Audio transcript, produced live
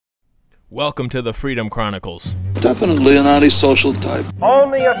Welcome to the Freedom Chronicles. Definitely an antisocial type.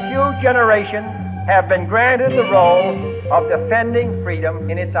 Only a few generations have been granted the role of defending freedom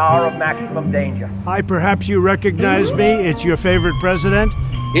in its hour of maximum danger. Hi, perhaps you recognize me. It's your favorite president.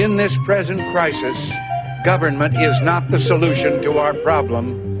 In this present crisis, government is not the solution to our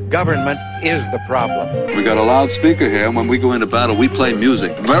problem. Government is the problem. We got a loudspeaker here, and when we go into battle, we play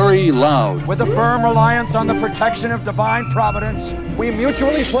music very loud. With a firm reliance on the protection of divine providence, we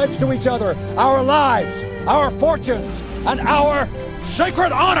mutually pledge to each other our lives, our fortunes, and our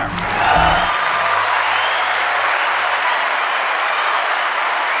sacred honor.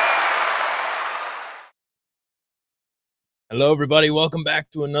 Hello, everybody. Welcome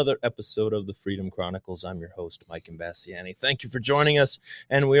back to another episode of the Freedom Chronicles. I'm your host, Mike Imbassiani. Thank you for joining us.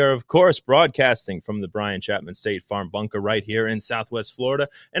 And we are, of course, broadcasting from the Brian Chapman State Farm bunker right here in Southwest Florida.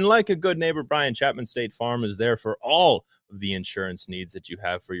 And like a good neighbor, Brian Chapman State Farm is there for all of the insurance needs that you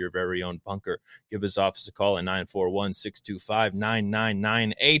have for your very own bunker. Give his office a call at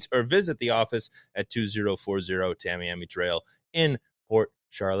 941-625-9998 or visit the office at 2040 Tamiami Trail in Port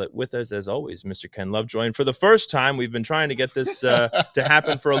Charlotte. With us, as always, Mr. Ken Lovejoy. And for the first time, we've been trying to get this to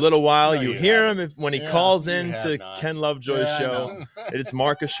happen for a little while. You hear him when he calls in to Ken Lovejoy's show. It is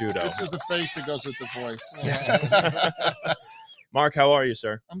Mark Asciutto. This is the face that goes with the voice. Yes. Mark, how are you,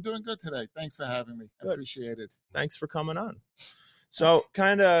 sir? I'm doing good today. Thanks for having me. I appreciate it. Thanks for coming on. So,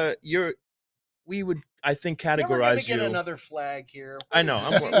 kind of, we would, I think, categorize you. Get another flag here. I know.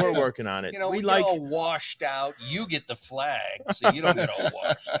 We're working on it. You know, we get all washed out. You get the flag, so you don't get all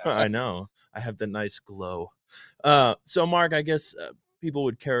washed out. I know. I have the nice glow. So, Mark, I guess people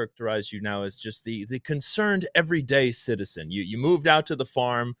would characterize you now as just the concerned everyday citizen. You moved out to the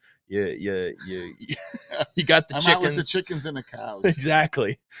farm. You got the I'm chickens. out with the chickens and the cows.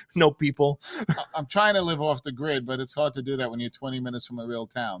 Exactly. No people. I'm trying to live off the grid, but it's hard to do that when you're 20 minutes from a real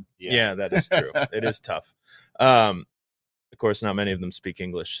town. Yeah, that is true. It is tough. Of course, not many of them speak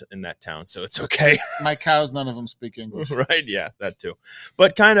English in that town, so it's okay. My cows, none of them speak English. Right? Yeah, that too.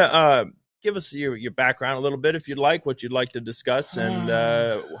 But kind of give us your background a little bit, if you'd like, what you'd like to discuss, and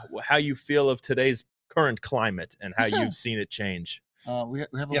how you feel of today's current climate and how you've seen it change. We have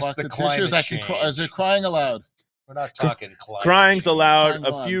a box of tissues. Is it crying aloud? We're not talking climate. Crying's allowed.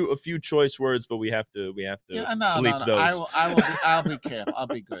 Crying's A few choice words, but we have to no. bleep those. I'll be careful.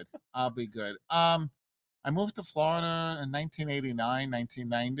 I'll be good. I moved to Florida in 1989,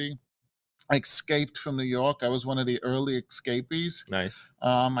 1990. I escaped from New York. I was one of the early escapees. Nice.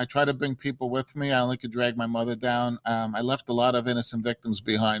 I tried to bring people with me. I only could drag my mother down. I left a lot of innocent victims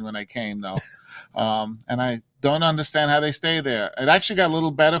behind when I came, though. And I don't understand how they stay there. It actually got a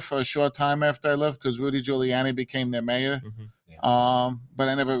little better for a short time after I left because Rudy Giuliani became their mayor. Mm-hmm. Yeah. But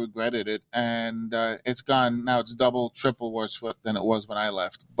I never regretted it. And it's gone. Now it's double, triple worse than it was when I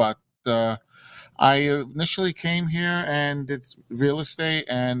left. But I initially came here and it's real estate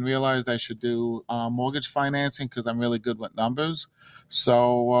and realized I should do mortgage financing because I'm really good with numbers.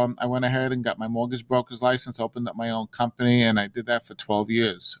 So I went ahead and got my mortgage broker's license, opened up my own company, and I did that for 12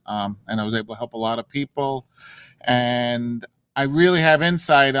 years. And I was able to help a lot of people. And I really have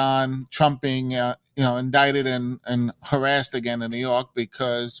insight on Trump being, indicted and harassed again in New York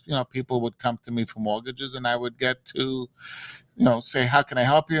because, people would come to me for mortgages and I would get to, say, how can I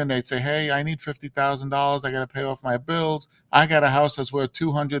help you? And they'd say, hey, I need $50,000. I got to pay off my bills. I got a house that's worth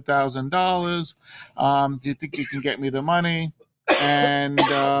 $200,000. Do you think you can get me the money? And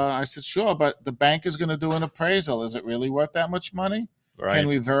I said, sure, but the bank is going to do an appraisal. Is it really worth that much money? Right. Can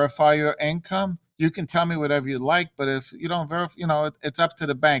we verify your income? You can tell me whatever you like, but if you don't verify, it's up to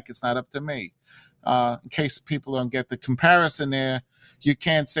the bank. It's not up to me. In case people don't get the comparison there, you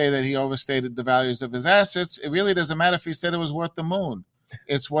can't say that he overstated the values of his assets. It really doesn't matter if he said it was worth the moon.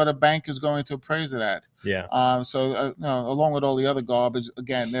 It's what a bank is going to appraise it at. Yeah. So along with all the other garbage,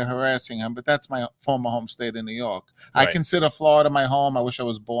 again, they're harassing him. But that's my former home state in New York. Right. I consider Florida my home. I wish I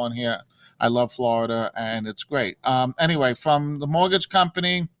was born here. I love Florida, and it's great. Anyway, from the mortgage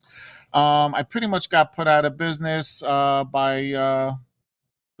company, I pretty much got put out of business by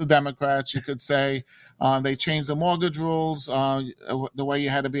the Democrats, you could say. They changed the mortgage rules, the way you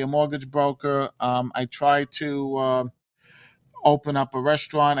had to be a mortgage broker. I tried to open up a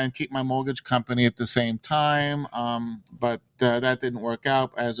restaurant and keep my mortgage company at the same time, but that didn't work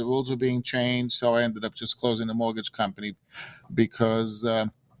out as the rules were being changed. So I ended up just closing the mortgage company because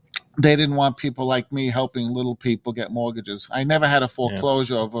they didn't want people like me helping little people get mortgages. I never had a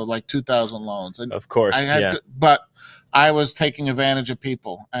foreclosure over like 2,000 loans. Of course, but I was taking advantage of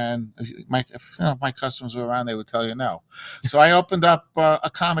people, and if my customers were around, they would tell you no. So I opened up a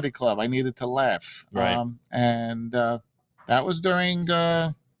comedy club. I needed to laugh, right. And that was during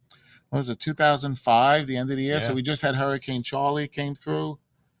what was it, 2005, the end of the year. Yeah. So we just had Hurricane Charlie came through,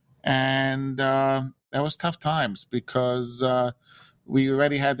 and that was tough times because we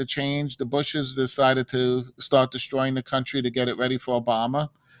already had to change. The Bushes decided to start destroying the country to get it ready for Obama.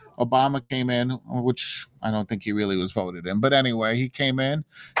 Obama came in, which I don't think he really was voted in. But anyway, he came in.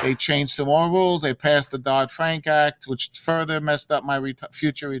 They changed some more rules. They passed the Dodd-Frank Act, which further messed up my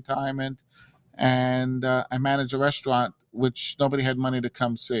future retirement. And I managed a restaurant, which nobody had money to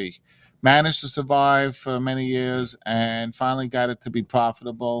come see. Managed to survive for many years and finally got it to be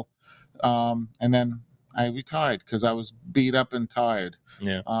profitable. And then I retired because I was beat up and tired.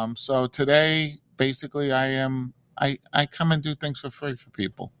 Yeah. So today, basically, I come and do things for free for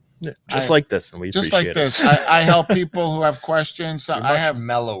people. Yeah, just like this, and we Just appreciate like this. I help people who have questions. You're I much have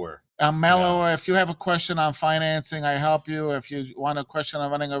mellower. I'm mellower. If you have a question on financing, I help you. If you want a question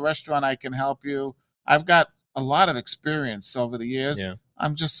on running a restaurant, I can help you. I've got a lot of experience over the years. Yeah.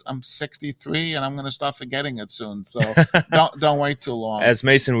 I'm 63 and I'm going to start forgetting it soon. So don't wait too long. As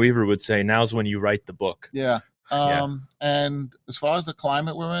Mason Weaver would say, now's when you write the book. Yeah. And as far as the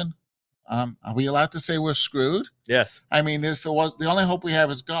climate we're in, are we allowed to say we're screwed? Yes. I mean, if it was, the only hope we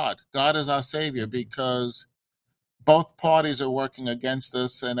have is God. God is our savior because both parties are working against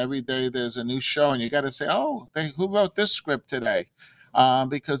us, and every day there's a new show, and you got to say, "Oh, who wrote this script today?"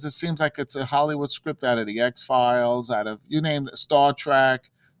 Because it seems like it's a Hollywood script out of the X-Files, out of you name it, Star Trek.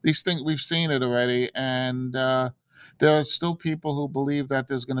 These things we've seen it already, and there are still people who believe that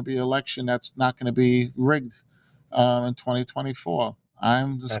there's going to be an election that's not going to be rigged in 2024.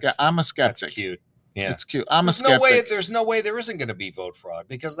 I'm a skeptic. That's cute. Yeah, it's cute. I'm a skeptic. There's no way there isn't going to be vote fraud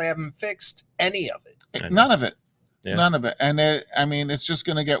because they haven't fixed any of it. None of it. Yeah. None of it. And it's just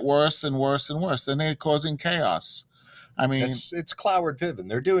going to get worse and worse and worse. And they're causing chaos. I mean, it's Cloward Piven.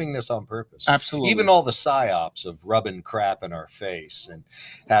 They're doing this on purpose. Absolutely. Even all the psyops of rubbing crap in our face and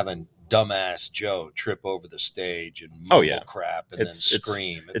having dumbass Joe trip over the stage and mumble crap and then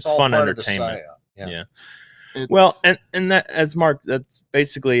scream. It's all fun part entertainment. Of the psyop. Yeah. Well, and that, as Mark, that's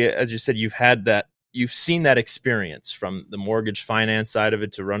basically, as you said, you've seen that experience from the mortgage finance side of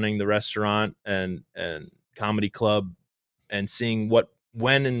it to running the restaurant and comedy club, and seeing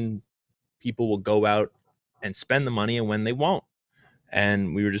when people will go out and spend the money and when they won't.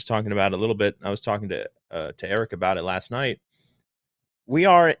 And we were just talking about it a little bit. I was talking to Eric about it last night. We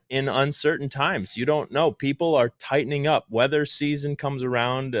are in uncertain times. You don't know. People are tightening up. Whether season comes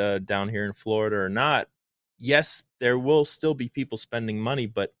around down here in Florida or not, yes, there will still be people spending money,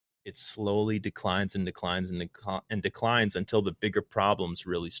 but it slowly declines and declines and declines until the bigger problems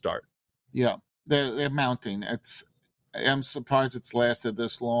really start. Yeah, they're mounting. I'm surprised it's lasted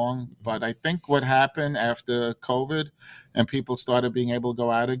this long, but I think what happened after COVID and people started being able to go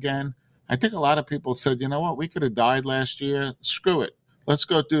out again, I think a lot of people said, you know what, we could have died last year. Screw it. Let's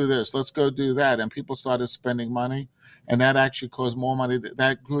go do this. Let's go do that. And people started spending money, and that actually caused more money.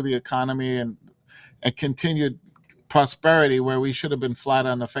 That grew the economy and continued prosperity where we should have been flat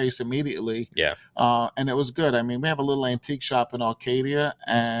on the face immediately. Yeah. And it was good. I mean, we have a little antique shop in Arcadia,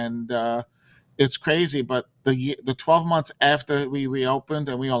 and it's crazy, but the 12 months after we reopened,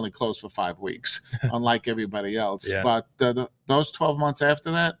 and we only closed for 5 weeks, unlike everybody else. Yeah. But those 12 months after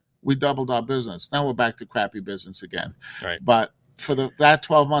that, we doubled our business. Now we're back to crappy business again. Right. But for that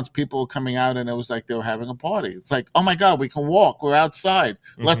 12 months, people were coming out, and it was like they were having a party. It's like, oh my God, we can walk. We're outside.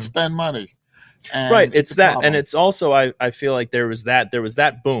 Let's spend money. And right. It's that. problem. And it's also, I feel like there was that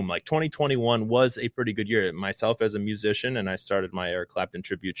boom. Like 2021 was a pretty good year. Myself as a musician, and I started my Eric Clapton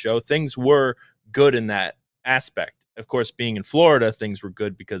tribute show. Things were good in that aspect. Of course, being in Florida, things were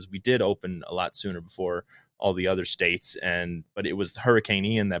good because we did open a lot sooner before all the other states. But it was Hurricane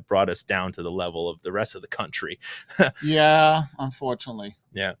Ian that brought us down to the level of the rest of the country. Yeah, unfortunately.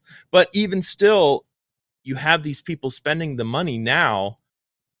 Yeah. But even still, you have these people spending the money now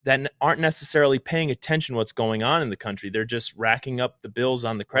that aren't necessarily paying attention what's going on in the country. They're just racking up the bills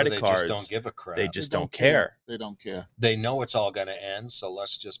on the credit cards. They just don't give a crap. They just don't care. They don't care. They know it's all going to end, so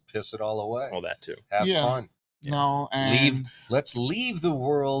let's just piss it all away. All that too. Have fun. Yeah. No, and Let's leave the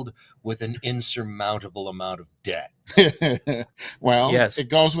world with an insurmountable amount of debt. well, Yes. it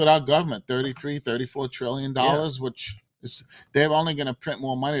goes with our government, $34 trillion, which is, they're only going to print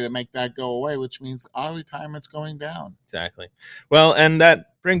more money to make that go away, which means our retirement's going down. Exactly. Well, and that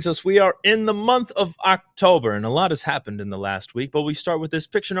brings us, we are in the month of October, and a lot has happened in the last week, but we start with this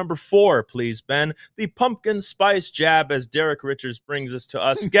picture number 4, please, Ben. The pumpkin spice jab, as Derek Richards brings us to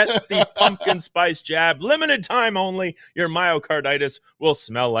us. Get the pumpkin spice jab. Limited time only. Your myocarditis will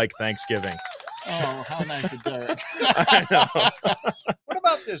smell like Thanksgiving. Oh, how nice of Derek. I know. What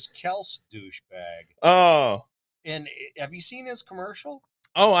about this Kels douchebag? Oh, And have you seen his commercial?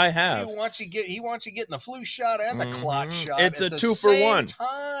 Oh, I have. He wants you getting the flu shot and the clot shot. It's at a the 2-for-1. same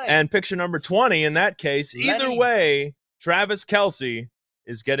time. And picture number 20 in that case. Either way, Travis Kelce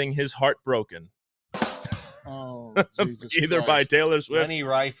is getting his heart broken. Oh, Jesus Either Christ. by Taylor Swift Lenny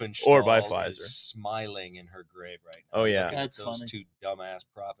Riefenstahl or by Pfizer. is smiling in her grave right now. Oh yeah, looking that's at those funny. two dumbass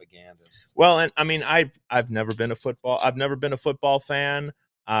propagandists. Well, and I mean, I've never been a football fan.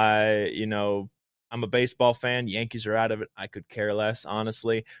 I'm a baseball fan. Yankees are out of it. I could care less,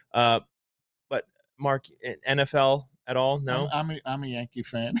 honestly. But Mark, NFL at all? No, I'm a Yankee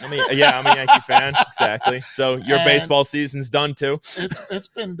fan. I'm a Yankee fan. Exactly. So your baseball season's done too. It's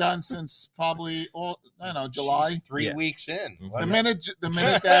been done since probably July. She's 3 weeks in. The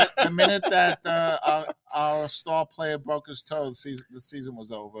minute that our star player broke his toe, the season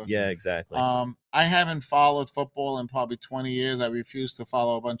was over. Yeah, exactly. I haven't followed football in probably 20 years. I refuse to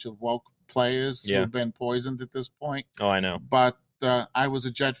follow a bunch of woke players who've been poisoned at this point. Oh, I know. But I was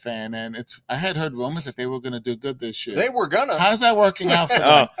a Jet fan, and I had heard rumors that they were going to do good this year. They were gonna. How's that working out for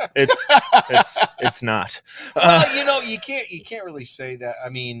them? It's not. Well, you can't really say that. I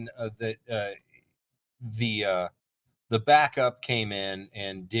mean, the backup came in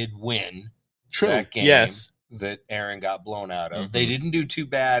and did win that game. Yes. That Aaron got blown out of. They didn't do too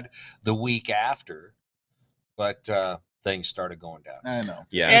bad the week after, but things started going down. I know.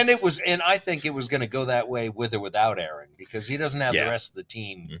 Yeah. And I think it was going to go that way with or without Aaron because he doesn't have the rest of the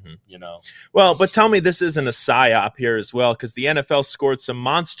team, Well, but tell me this isn't a psyop here as well, because the NFL scored some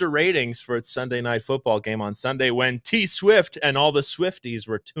monster ratings for its Sunday night football game on Sunday when T Swift and all the Swifties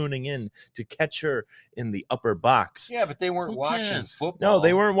were tuning in to catch her in the upper box. Yeah, but they weren't watching football. No,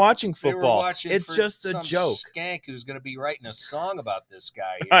 they weren't watching football. They were watching it's just a joke. Skank who's going to be writing a song about this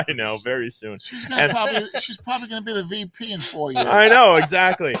guy. I know, very soon. She's probably going to be the VP in 4 years. I know,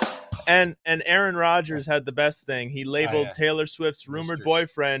 exactly. And Aaron Rodgers had the best thing. He labeled Taylor Swift's rumored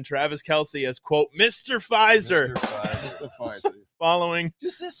boyfriend, Travis Kelce, as, quote, Mr. Pfizer. Mr. Pfizer. Following.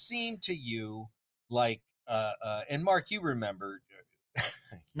 Does this seem to you like, and Mark, you remember,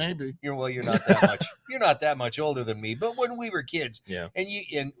 maybe you're not that much. You're not that much older than me. But when we were kids,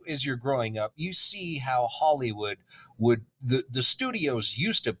 and as you're growing up, you see how Hollywood the studios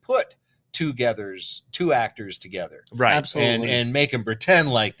used to put two actors together, right? Absolutely, and make them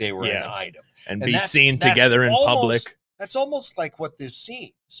pretend like they were an item and be seen together in public. That's almost like what this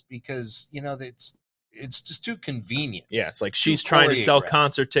seems because it's just too convenient. Yeah, it's like she's trying to sell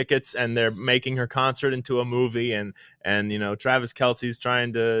concert tickets and they're making her concert into a movie and Travis Kelce's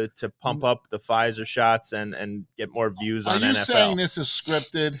trying to pump up the Pfizer shots and get more views on NFL. Are you saying this is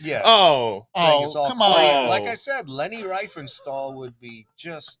scripted? Yes. Oh, come on. Like I said, Lenny Riefenstahl would be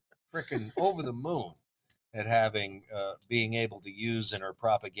just freaking over the moon at having being able to use in her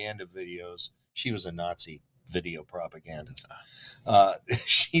propaganda videos. She was a Nazi video propagandist.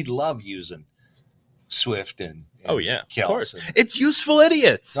 She'd love using Swift and Kels. Of course. And it's useful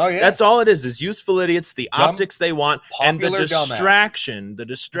idiots. Oh yeah, that's all it is. Is useful idiots. The optics they want and the distraction. Dumbass. The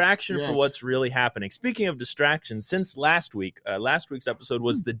distraction for what's really happening. Speaking of distraction, since last week's episode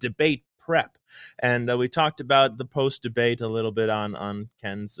was the debate prep, and we talked about the post debate a little bit on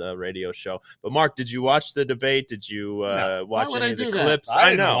Ken's radio show. But Mark, did you watch the debate? Did you watch any of the clips?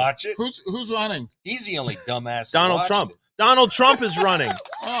 I know. Watch it. Who's running? He's the only dumbass. Donald Trump. Donald Trump is running.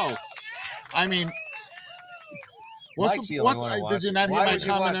 Oh, I mean. Did you not hear my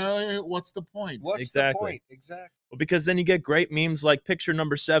comment earlier? What's the point? What's the point? Exactly. Well, because then you get great memes like picture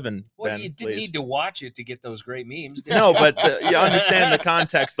number 7. Well, Ben, you didn't need to watch it to get those great memes. Did no, but you understand the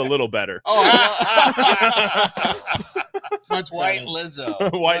context a little better. Much White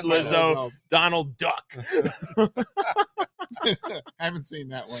Lizzo. White Lizzo. Donald Duck. I haven't seen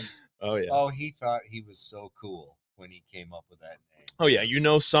that one. Oh, yeah. Oh, he thought he was so cool when he came up with that name. Oh, yeah.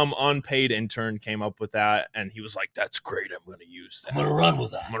 Some unpaid intern came up with that, and he was like, that's great. I'm going to use that. I'm going to run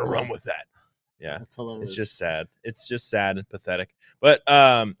with that. I'm going to run with that. Yeah. That's hilarious. It's just sad. It's just sad and pathetic. But,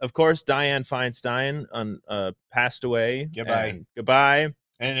 of course, Dianne Feinstein passed away. Goodbye.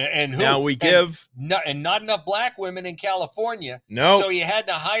 And who? Now we give. Not enough black women in California. No. So you had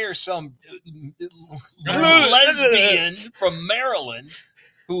to hire some lesbian from Maryland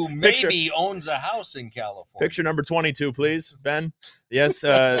who maybe owns a house in California. Picture number 22, please, Ben. Yes,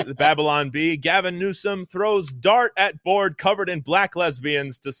 the Babylon Bee. Gavin Newsom throws dart at board covered in black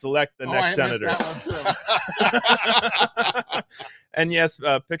lesbians to select the next senator. That one too. And yes,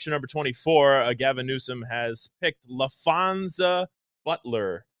 picture number 24. Gavin Newsom has picked LaFonza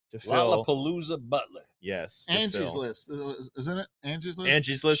Butler to fill. Lollapalooza Butler. Yes. Angie's List. Isn't it? Angie's List?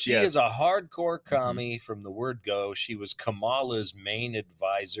 Angie's List, She is a hardcore commie from the word go. She was Kamala's main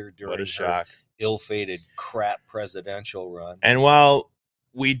advisor during her ill-fated crap presidential run. And while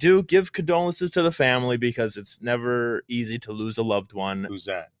we do give condolences to the family because it's never easy to lose a loved one. Who's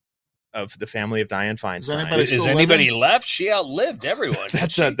that? Of the family of Dianne Feinstein. Is anybody left? She outlived everyone.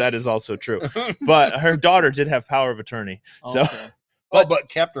 That is also true. But her daughter did have power of attorney. So, Okay. but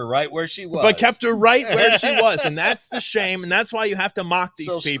kept her right where she was. But kept her right where she was, and that's the shame, and that's why you have to mock these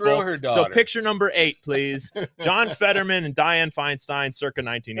So people. screw her daughter. So picture number 8, please. John Fetterman and Dianne Feinstein, circa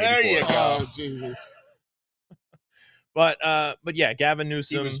 1984. There you go. Oh, Jesus. But yeah, Gavin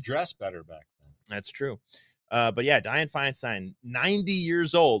Newsom. He was dressed better back then. That's true. But yeah, Dianne Feinstein, 90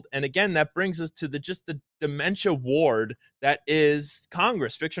 years old. And again, that brings us to the dementia ward that is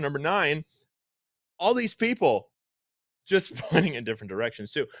Congress. Picture number 9. All these people just pointing in different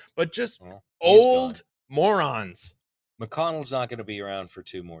directions too, but just old morons. McConnell's not going to be around for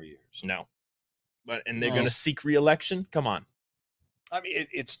 2 more years. No. And they're going to seek re-election? Come on. I mean,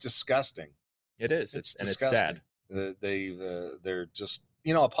 it's disgusting. It is. It's and disgusting. It's sad. They're just,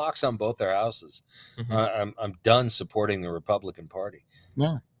 a pox on both their houses. Mhm. I'm done supporting the Republican Party.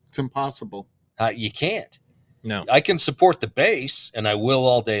 No, it's impossible. You can't. No. I can support the base, and I will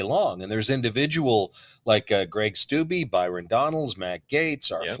all day long. And there's individual like Greg Steube, Byron Donalds, Matt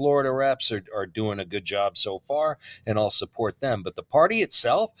Gaetz, our Florida reps are doing a good job so far, and I'll support them. But the party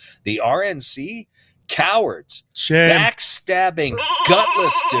itself, the RNC, cowards, Shame. backstabbing,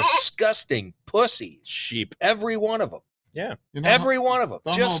 gutless, disgusting pussies. Sheep. Every one of them. Yeah. Every one of them.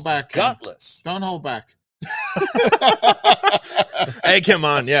 Don't Just hold back, Ken. gutless. Don't hold back. Egg him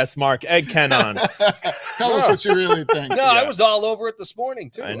on. Yes, Mark. Egg Ken on. Tell us what you really think. No, I was all over it this morning,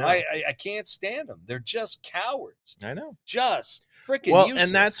 too. I know. I can't stand them. They're just cowards. I know. Just freaking useless.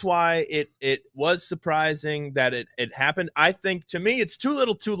 And that's why it was surprising that it happened. I think, to me, it's too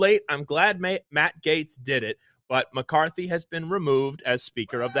little too late. I'm glad Matt Gaetz did it, but McCarthy has been removed as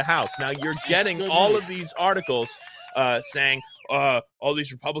Speaker of the House. Now, you're getting all of these articles saying, all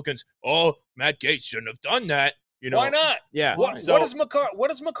these Republicans, Matt Gaetz shouldn't have done that. Why not? Yeah. What has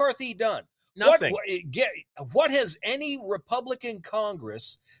McCarthy done? Nothing. What has any Republican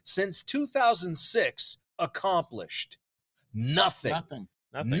Congress since 2006 accomplished? Nothing.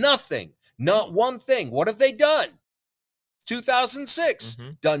 Nothing. Not one thing. What have they done? 2006.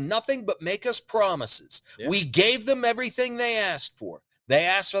 Done nothing but make us promises. Yeah. We gave them everything they asked for. They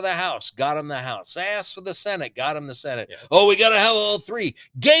asked for the House, got them the House. They asked for the Senate, got them the Senate. Yeah. Oh, we got to have all 3.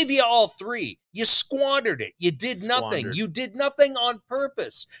 Gave you all 3. You squandered it. You did nothing. You did nothing on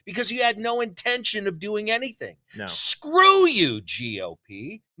purpose because you had no intention of doing anything. No. Screw you,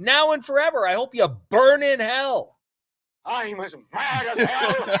 GOP. Now and forever. I hope you burn in hell. I'm as mad as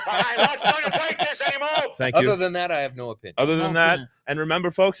hell. I'm not going to take this anymore. Thank you. Other than that, I have no opinion. Other than that, and remember,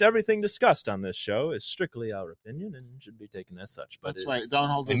 folks, everything discussed on this show is strictly our opinion and should be taken as such. But that's right. Don't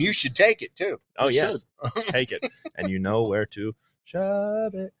hold. And you should take it too. Oh, yes, take it, and you know where to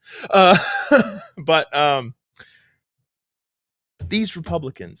shove it. But these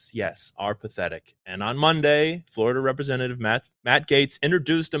Republicans, yes, are pathetic. And on Monday, Florida Representative Matt Gaetz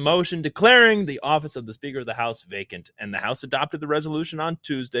introduced a motion declaring the office of the Speaker of the House vacant. And the House adopted the resolution on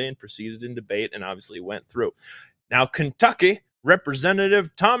Tuesday and proceeded in debate and obviously went through. Now, Kentucky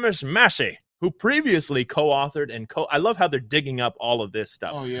Representative Thomas Massie, who previously co-authored and I love how they're digging up all of this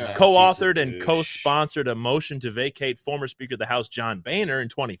stuff. Oh, yeah. Co-authored and co-sponsored a motion to vacate former Speaker of the House John Boehner in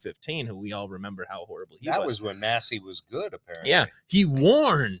 2015, who we all remember how horrible he was. That was when Massey was good, apparently. Yeah. He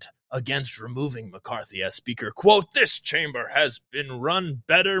warned against removing McCarthy as Speaker. Quote, "This chamber has been run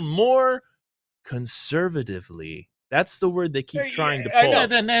better, more conservatively." That's the word they keep trying to pull. Yeah,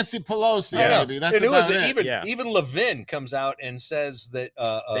 then Nancy Pelosi, maybe. That's and about it. Even Levin comes out and says that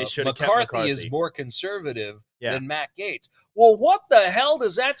McCarthy is more conservative than Matt Gaetz. Well, what the hell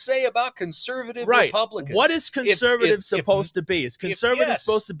does that say about conservative Republicans? What is conservative supposed to be? Is conservative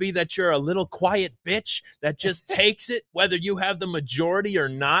supposed to be that you're a little quiet bitch that just takes it whether you have the majority or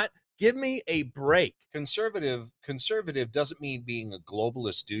not? Give me a break. Conservative doesn't mean being a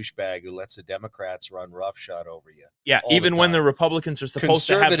globalist douchebag who lets the Democrats run roughshod over you. Yeah, even when the Republicans are supposed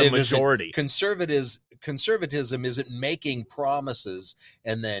to have the majority. Conservatism isn't making promises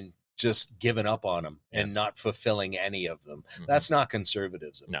and then just giving up on them and not fulfilling any of them. Mm-hmm. That's not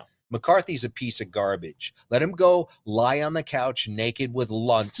conservatism. No. McCarthy's a piece of garbage. Let him go lie on the couch naked with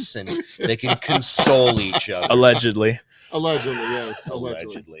lunts and they can console each other. Allegedly. Yes.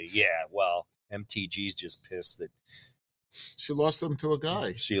 Allegedly. Yeah, well, MTG's just pissed that she lost them to a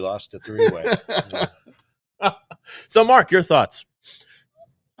guy. She lost a 3-way. So, Mark, your thoughts?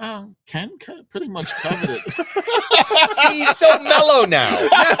 Ken pretty much covered it. See, he's so mellow now.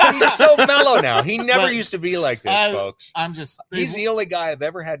 He's so mellow now. He never But used to be like this, folks. He's the only guy I've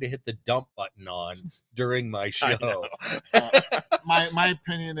ever had to hit the dump button on during my show. My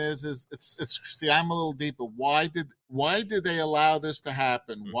opinion is it's see, I'm a little deeper. Why did they allow this to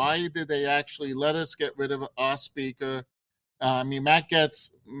happen? Mm-hmm. Why did they actually let us get rid of our speaker? I mean, Matt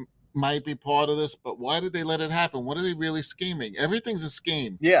Gaetz might be part of this, but why did they let it happen? What are they really scheming? Everything's a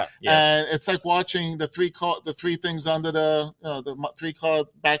scheme. Yeah. And it's like watching the three things under the 3 card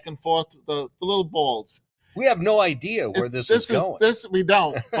back and forth, the little balls. We have no idea where this is going. We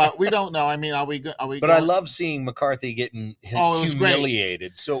don't, but we don't know. I mean, are we? But I love seeing McCarthy getting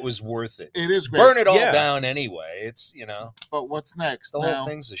humiliated, so it was worth it. It is great. Burn it all down anyway. It's But what's next? The whole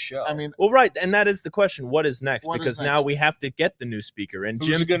thing's a show. I mean, well, right, and that is the question. What is next? Because now we have to get the new speaker, and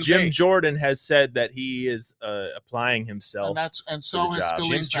Who's it gonna Jim be? Jordan has said that he is applying himself. and so has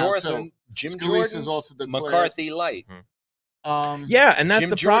Scalise Jim now, Jordan. too. Jim Scalise Jordan is also declared. McCarthy light. Yeah, and that's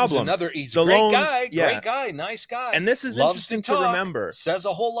Jim the Jordan's problem. He's The a great lone- guy, yeah. great guy, nice guy. And this is Loves interesting to talk, remember. Says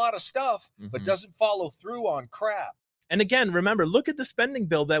a whole lot of stuff, but doesn't follow through on crap. And again, remember, look at the spending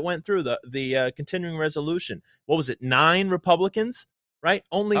bill that went through the continuing resolution. What was it? 9 Republicans, right?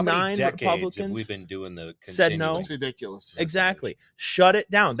 Only How many 9 decades Republicans have we been doing the said no. It's ridiculous. Exactly. Shut it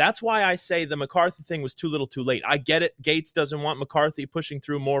down. That's why I say the McCarthy thing was too little too late. I get it. Gates doesn't want McCarthy pushing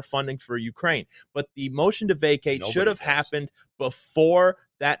through more funding for Ukraine. But the motion to vacate should have happened before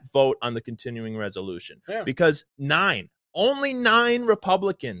that vote on the continuing resolution. Yeah. Because only 9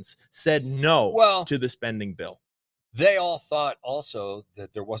 Republicans said no to the spending bill. They all thought also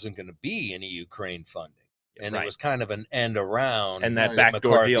that there wasn't going to be any Ukraine funding. And it was kind of an end around, and that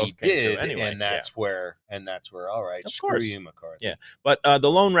backdoor McCarthy deal came did, through anyway. and that's where, all right, Of screw course. you, McCarthy. Yeah, but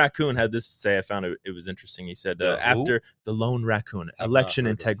the Lone Raccoon had this to say. I found it was interesting. He said after the Lone Raccoon, election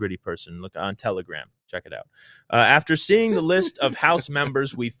integrity person, look on Telegram, check it out. After seeing the list of House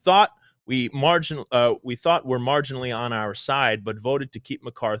members, we thought we're marginally on our side, but voted to keep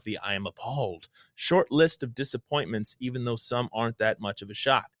McCarthy. I am appalled. Short list of disappointments, even though some aren't that much of a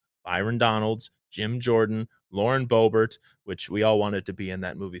shock. Byron Donalds, Jim Jordan, Lauren Boebert, which we all wanted to be in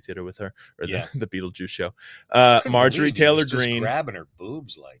that movie theater with her, or the Beetlejuice show. Marjorie Taylor Greene, grabbing her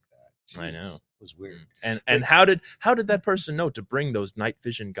boobs like that. Jeez, I know, it was weird. And how did that person know to bring those night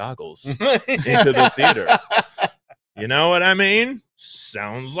vision goggles into the theater? You know what I mean?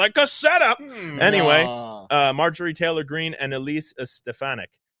 Sounds like a setup. Anyway, Marjorie Taylor Greene and Elise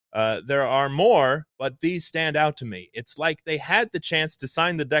Stefanik. There are more, but these stand out to me. It's like they had the chance to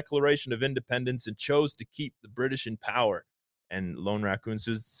sign the Declaration of Independence and chose to keep the British in power. And Lone Raccoon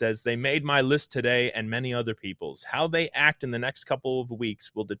says, they made my list today and many other people's. How they act in the next couple of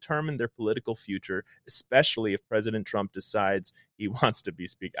weeks will determine their political future, especially if President Trump decides he wants to be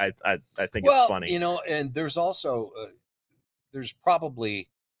speaker. I think it's funny. And there's also, there's probably,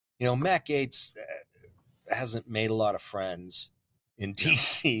 Matt Gaetz hasn't made a lot of friends in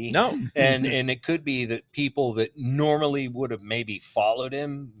DC. No. and it could be that people that normally would have maybe followed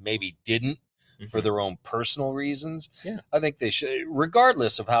him, maybe didn't for their own personal reasons. Yeah. I think they should,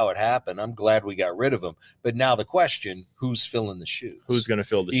 regardless of how it happened. I'm glad we got rid of him. But now the question, who's filling the shoes? Who's going to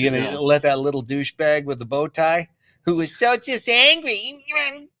fill the shoes? You going to let that little douchebag with the bow tie, who was so just angry,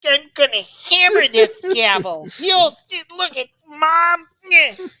 I'm going to hammer this gavel. You'll look at Mom.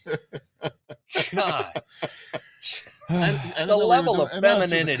 God. The level of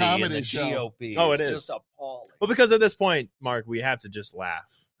femininity in the GOP is just appalling. Well, because at this point, Mark, we have to just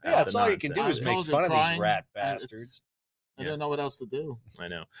laugh. Yeah, that's all you can do is make fun of these rat bastards. I don't know what else to do. I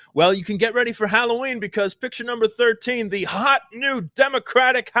know. Well, you can get ready for Halloween because picture number 13, the hot new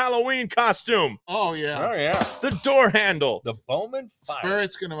Democratic Halloween costume. Oh, yeah. Oh, yeah. The door handle. The Bowman fire.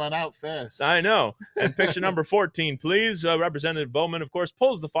 Spirit's going to run out fast. I know. And picture number 14, please. Representative Bowman, of course,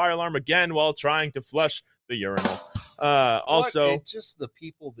 pulls the fire alarm again while trying to flush the urinal. Also, it's just the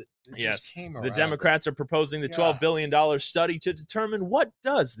people that just came around. The Democrats are proposing the $12 billion study to determine what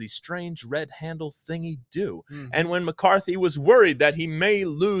does the strange red handle thingy do. And when McCarthy was worried that he may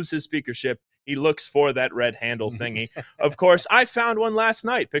lose his speakership, he looks for that red handle thingy. Of course, I found one last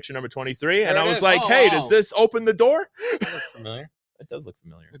night, picture number 23, and I was like, does this open the door? That looks familiar. It does look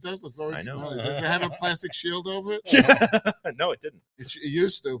familiar. It does look very familiar. familiar. Does it have a plastic shield over it? No, it didn't. It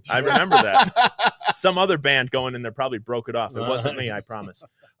used to. I remember that. Some other band going in there probably broke it off. It wasn't me, I promise.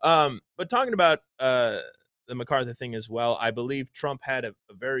 But talking about the McCarthy thing as well, I believe Trump had a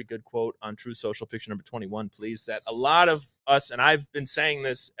very good quote on True Social, picture number 21, please, that a lot of us, and I've been saying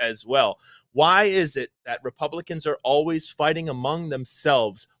this as well, why is it that Republicans are always fighting among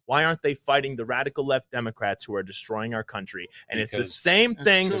themselves Why aren't they fighting the radical left Democrats who are destroying our country? And it's the Because same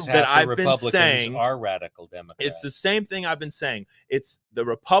thing true. that I've been Republicans saying. are radical Democrats. It's the same thing I've been saying. It's the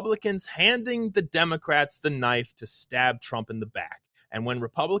Republicans handing the Democrats the knife to stab Trump in the back. And when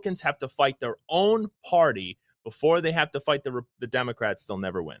Republicans have to fight their own party before they have to fight the Democrats, they'll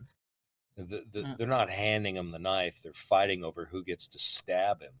never win. They're not handing him the knife. They're fighting over who gets to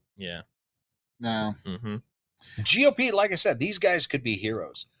stab him. Yeah. No. Mm-hmm. GOP, like I said, these guys could be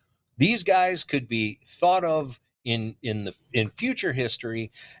heroes. These guys could be thought of in future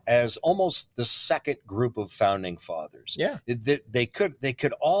history as almost the second group of founding fathers. Yeah. They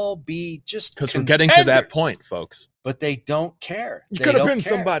could all be just because we're getting to that contenders, point, folks. but they don't care. You They could have don't been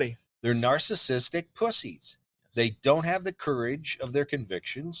care. somebody. They're narcissistic pussies. They don't have the courage of their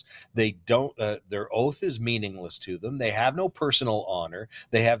convictions. They don't. Their oath is meaningless to them. They have no personal honor.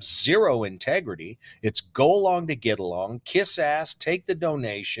 They have zero integrity. It's go along to get along, kiss ass, take the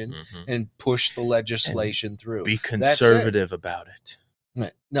donation, and push the legislation through. Be conservative about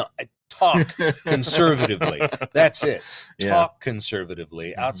it. No, talk conservatively. That's it. Yeah. Talk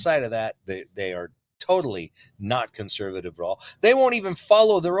conservatively. Outside of that, they are totally not conservative at all. They won't even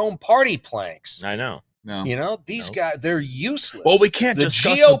follow their own party planks. I know. No. You know, these guys, they're useless. Well, we can't the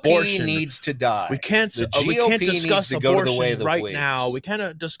discuss GOP abortion. needs to die. We can't. The We can't GOP discuss needs to go to the abortion way of the right Whigs. now. We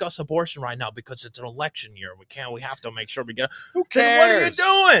can't discuss abortion right now because it's an election year. We can't. We have to make sure we get. Who Then what are you cares?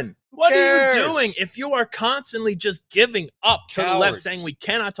 doing? What are cares? you doing? If you are constantly just giving up to the left, Cowards. saying we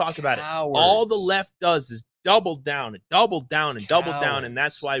cannot talk about it, Cowards. all the left does is double down and double down and double down, and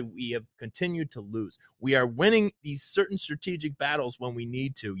that's Cowards. why we have continued to lose. We are winning these certain strategic battles when we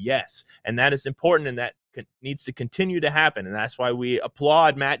need to, yes, and that is important, and that needs to continue to happen, and that's why we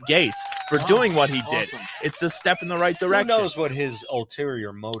applaud Matt Gaetz for doing what he did. Awesome. It's a step in the right direction. Who knows what his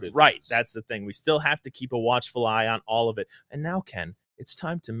ulterior motive Right, is? that's the thing. We still have to keep a watchful eye on all of it. And now, Ken, it's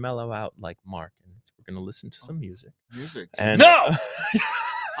time to mellow out like Mark, and we're going to listen to some music. Music. And No!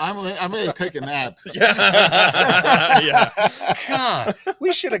 I'm going to take a nap. yeah. God,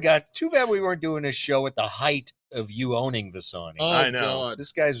 we should have got. Too bad we weren't doing this show at the height of you owning Visani. Oh, I know. God.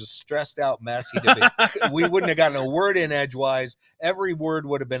 This guy's a stressed out mess. We wouldn't have gotten a word in edgewise. Every word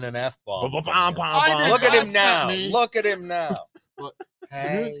would have been an F-bomb. Look Look at him That's now. not me. Look at him now. Look,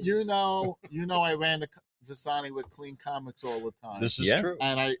 Hey, You know, I ran the Visani with clean comics all the time. this is Yeah. true.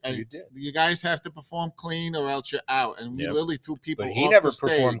 and You did. you guys have to perform clean or else you're out. And we Yep. literally threw people But he off never the stage.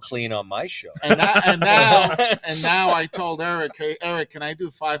 performed clean on my show. And now I told Eric, hey, Eric, can I do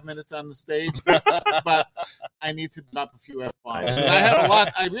 5 minutes on the stage? But I need to drop a few F-bombs.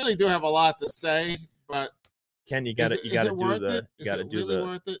 I really do have a lot to say, but Ken, you got to is do it worth the it? you Is got to it do really the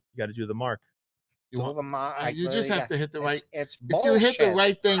worth it? you got to do the mark. You just have to hit the right. It's If you hit the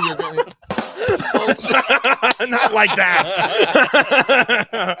right thing, you're going to. Not like that.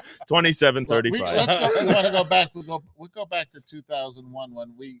 27-35. Let's go. We want to go back. We'll go back to 2001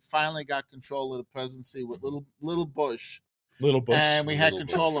 when we finally got control of the presidency with little Bush. Little Bush. And we had Little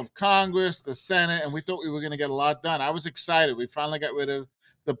control of Congress, the Senate, and we thought we were going to get a lot done. I was excited. We finally got rid of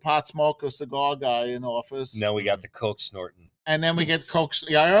the pot smoker cigar guy in office. Now we got the coke snorting And then we get Coke.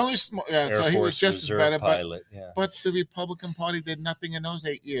 Yeah, I only Air so he was Force just Reserve as better. pilot. Yeah. But the Republican Party did nothing in those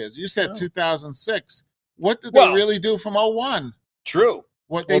 8 years. You said No. 2006. What did Well- they really do from 01? True.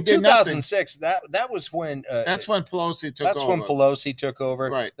 What they Well, did nothing. 2006. That was when. That's when Pelosi took That's over. when Pelosi took over.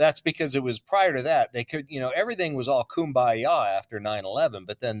 Right. That's because it was prior to that. They could, everything was all kumbaya after 9/11.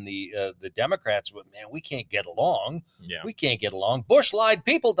 But then the Democrats went, man, we can't get along. Yeah. We can't get along. Bush lied.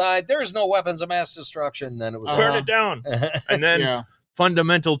 People died. There's no weapons of mass destruction. Then it was Burn it down. And then Yeah.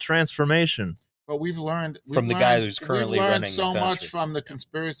 fundamental transformation. But we've learned From the guy who's currently we've learned running the so much country. from the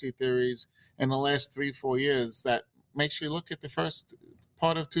conspiracy theories in the last 3-4 years that makes you look at the first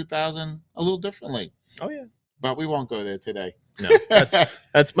part of 2000 a little differently. Oh yeah. But we won't go there today. No,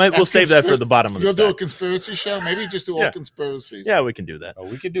 we'll save that for the bottom of the You'll do a stack. conspiracy show? Maybe just do Yeah. all conspiracies. Yeah, we can do that. Oh,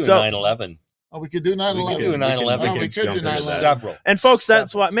 we could do So- 9/11. Oh, we could do 9/11. We could do 9/11. Oh, we could jump do into that. 9/11. Several. And folks,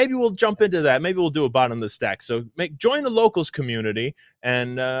 that's Several. why maybe we'll jump into that. Maybe we'll do a bottom of the stack. So join the locals community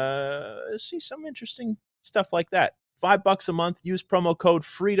and see some interesting stuff like that. $5 a month. Use promo code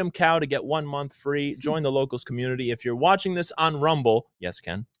FreedomCow to get 1 month free. Join the locals community. If you're watching this on Rumble, yes,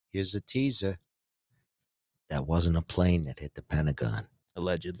 Ken, Here's a teaser. That wasn't a plane that hit the Pentagon.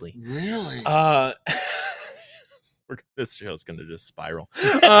 allegedly. Really? This show's going to just spiral.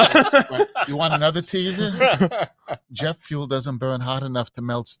 Right. You want another teaser? Jet fuel doesn't burn hot enough to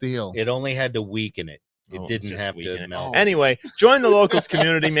melt steel. It only had to weaken it. It didn't just have weaken to it. melt. Anyway, join the locals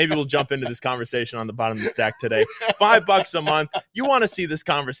community. Maybe we'll jump into this conversation on the bottom of the stack today. $5 a month. You want to see this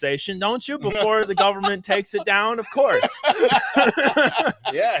conversation, don't you? Before the government takes it down, of course.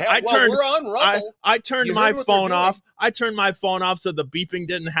 Yeah, we're on Rumble. I turned You my heard what they're phone off. doing. I turned my phone off so the beeping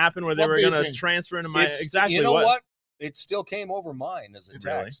didn't happen where they What were going to beeping? transfer into my exactly. You know what? It still came over mine as a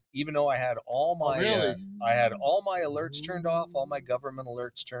Really? text, even though I had all my really? I had all my alerts turned off, all my government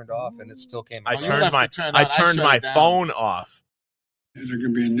alerts turned off, and it still came. I over. you turned left my it turned I on. I turned shut my it down. phone off. Is there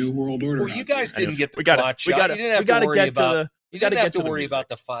going to be a new world order? Well, you guys didn't get the We gotta clock we shot. gotta You didn't we have gotta to worry get about. to the. You gotta didn't have get to the worry music. about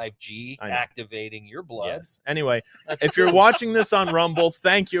the 5G I know. activating your blood. Yes. Anyway, if you're watching this on Rumble,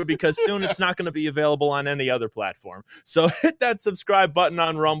 thank you, because soon it's not going to be available on any other platform. So hit that subscribe button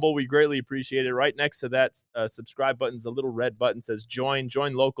on Rumble. We greatly appreciate it. Right next to that subscribe button is a little red button says join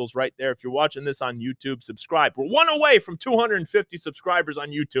locals right there. If you're watching this on YouTube, subscribe. We're one away from 250 subscribers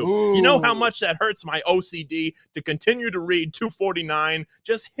on YouTube. Ooh. You know how much that hurts my OCD to continue to read 249.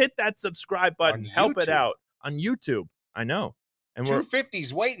 Just hit that subscribe button. On Help it YouTube. out on YouTube. I know. And we're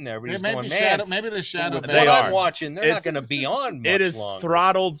 250's waiting there, but They he's may going, be man. shadow, maybe the shadow. With They what are. I'm watching, they're not It's- going to be on much it is longer.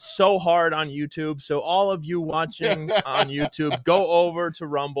 throttled so hard on YouTube. So all of you watching on YouTube, go over to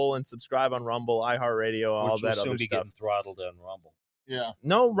Rumble and subscribe on Rumble, iHeartRadio, all which will that soon other be stuff. getting throttled on Rumble. Yeah.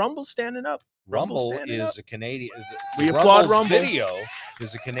 No, Rumble's standing up. Rumble's Rumble standing is up. a Canadian. We applaud Rumble's Rumble. Video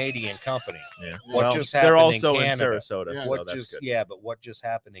is a Canadian company. Yeah. What Well, just they're happened also in in Canada? Sarasota. Yeah. So What that's just good. but what just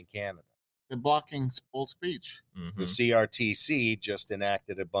happened in Canada? They're blocking full speech. Mhm. The CRTC just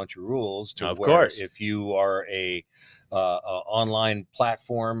enacted a bunch of rules to Of where course. if you are a online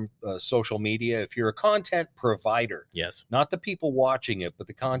platform, social media, if you're a content provider, Yes. not the people watching it, but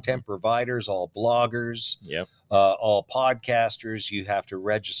the content providers, all bloggers, Yep. all podcasters, you have to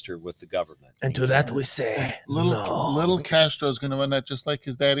register with the government. And to that we say, Little Castro's going to win that just like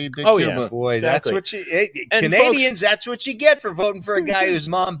his daddy did. Oh, yeah. Cuba. Boy, Exactly. that's what you And Canadians. That's what you get for voting for a guy whose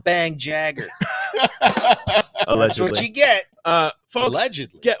mom banged Jagger. That's Allegedly. what you get. Folks,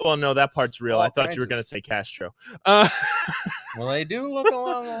 Allegedly. well, no, that part's real. Paul I thought you were going to Francis. say Castro. Well, they do look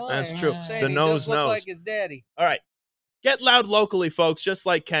along the line. That's I'm true. just saying, The he nose does look knows. like his daddy. All right. Get loud locally, folks, just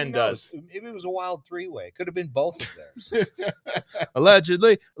like Ken Who does. knows? Maybe it was a wild three-way. It could have been both of theirs.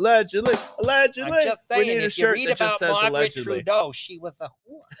 Allegedly. I'm just we saying, need a if you shirt read that just about says Margaret allegedly. Trudeau, she was a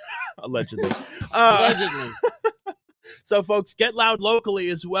whore. Allegedly. Allegedly. So, folks, get loud locally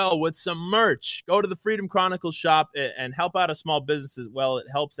as well with some merch. Go to the Freedom Chronicles shop and help out a small business as well. It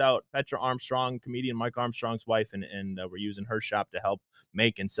helps out Petra Armstrong, comedian Mike Armstrong's wife, and we're using her shop to help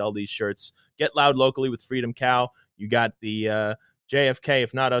make and sell these shirts. Get loud locally with Freedom Cow. You got the JFK,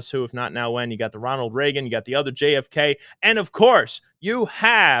 if not us who, if not now when. You got the Ronald Reagan. You got the other JFK. And, of course, you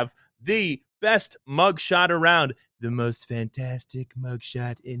have the best mugshot around. The most fantastic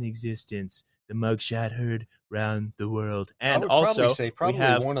mugshot in existence. The mugshot heard round the world. And I would also, probably say we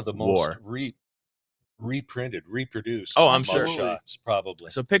have one of the war. most reprinted, reproduced. Oh, I'm sure. shots,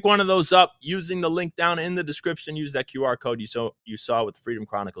 probably. So pick one of those up using the link down in the description. Use that QR code you saw with the Freedom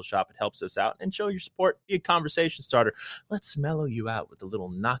Chronicles shop. It helps us out and show your support. Be a conversation starter. Let's mellow you out with a little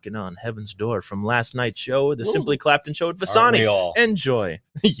knocking on heaven's door from last night's show, the Simply Clapton show with Aren't we Vasani. all? Enjoy.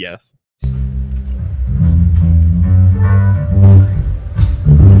 Yes.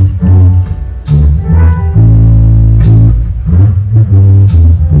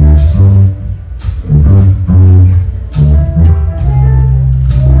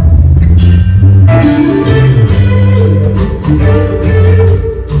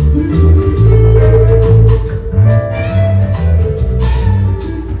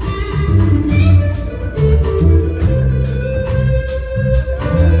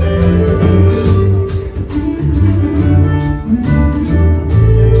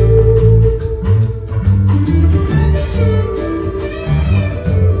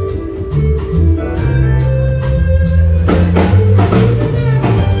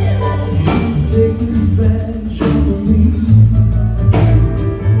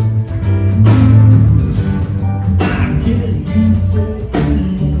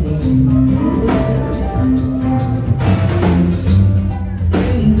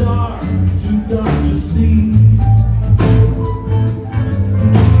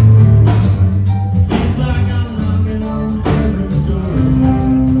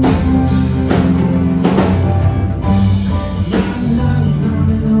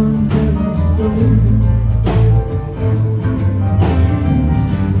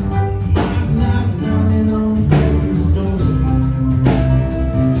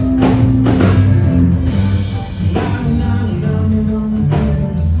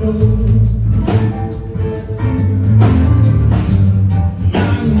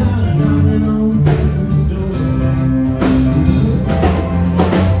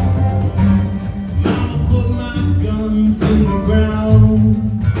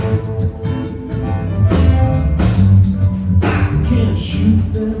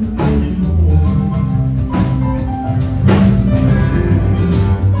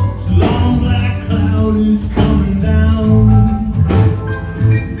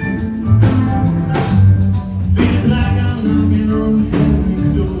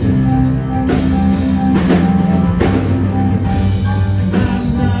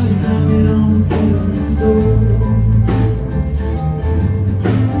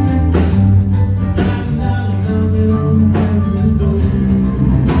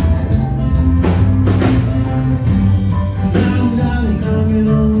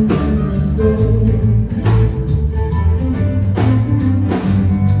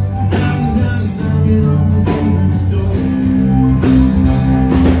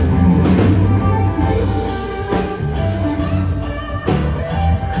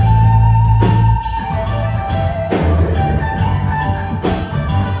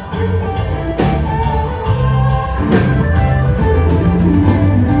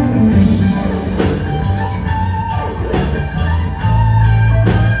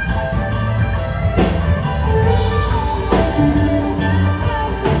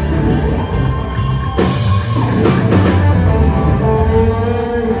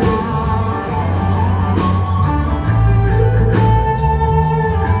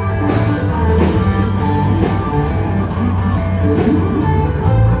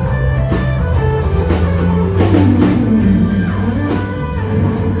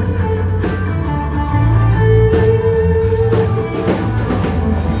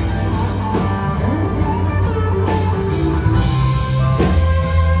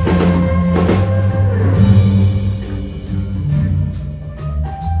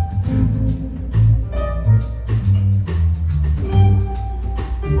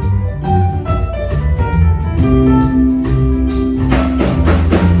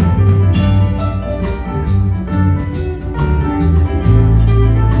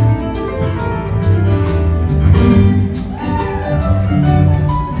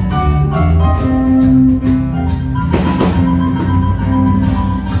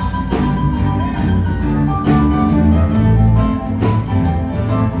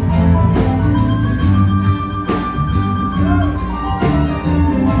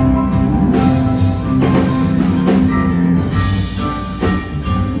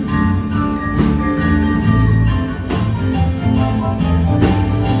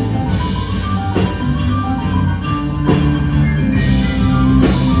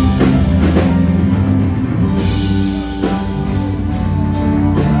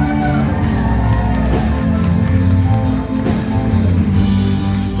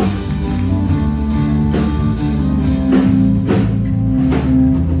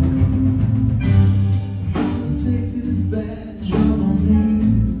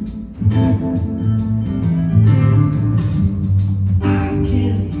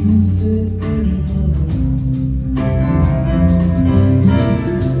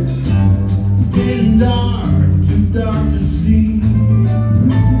 too dark to see.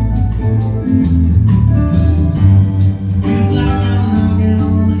 Feels like I'm knocking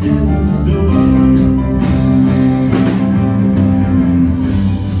on heaven's door.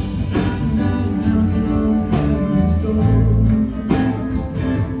 Knocking on heaven's door.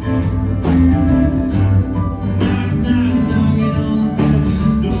 Knocking on heaven's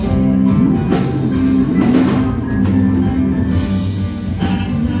door.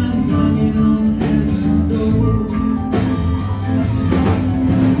 Knocking on heaven's door.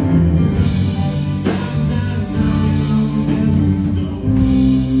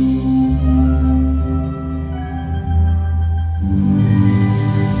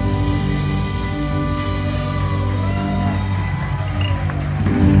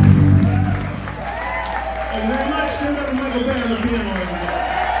 Thank you very much. Give it up to Michael Bay on the piano, everybody.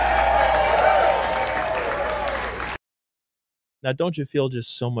 Now, don't you feel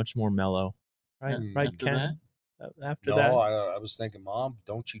just so much more mellow? Right, Yeah, right, after Ken? After No, that? I was thinking, Mom,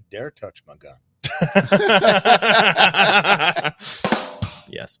 don't you dare touch my gun.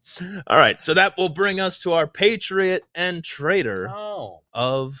 Yes. All right. So that will bring us to our Patriot and Traitor Oh,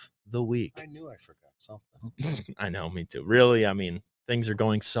 of the week. I knew I forgot something. I know, me too. Really, I mean, things are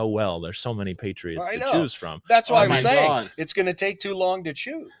going so well. There's so many Patriots I to know. choose from. That's why Oh I was my saying God. it's going to take too long to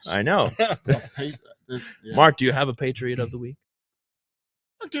choose. I know. Yeah. Mark, do you have a Patriot of the week?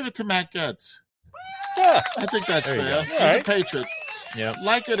 I'll give it to Matt Getz. Yeah. I think that's There you fair. go. He's Alright. a patriot. Yeah.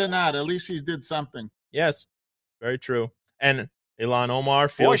 Like it or not, at least he did something. Yes. Very true. And Ilhan Omar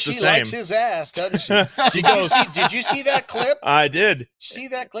feels Boy, the she same. likes his ass, doesn't she? She Did you goes, did you see that clip? I did. See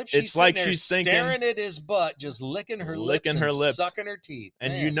that clip? She's It's like sitting there she's thinking- staring at his butt, just licking her Licking lips, her and lips. sucking her teeth.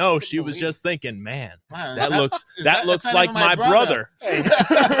 And Man, you know, I couldn't she was believe just thinking, man, Man, that looks is that looks that's not like even my brother.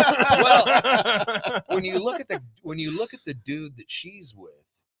 Well, when you look at the dude that she's with,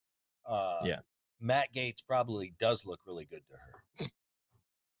 Yeah. Matt Gaetz probably does look really good to her.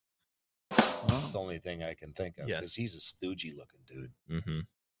 That's the only thing I can think of Yes. because he's a stoogey looking dude. Mm-hmm.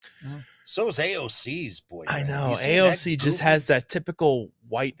 So is AOC's boyfriend. I know. You seen that AOC just goofy- has that typical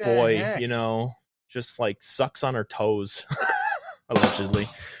white The boy, heck? you know, just like sucks on her toes, allegedly.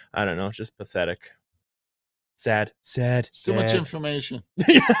 I don't know. It's just pathetic. Sad. Too much information.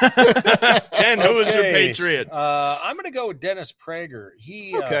 Ken, who was your Okay, Patriot? I'm going to go with Dennis Prager.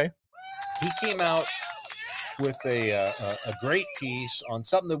 He came out with a great piece on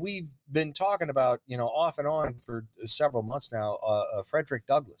something that we've been talking about, off and on for several months now. Frederick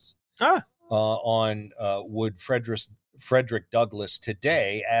Douglass. On would Frederick Douglass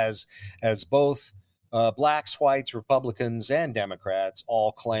today, as both blacks, whites, Republicans, and Democrats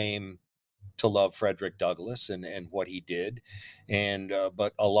all claim to love Frederick Douglass and what he did, and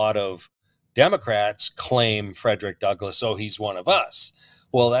but a lot of Democrats claim Frederick Douglass, oh, he's one of us.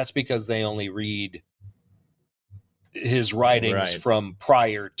 Well, that's because they only read his writings Right. from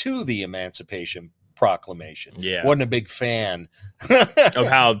prior to the Emancipation Proclamation. Yeah. Wasn't a big fan Of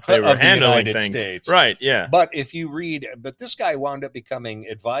how they were of the handling United things. States. Right, yeah. But if you read, this guy wound up becoming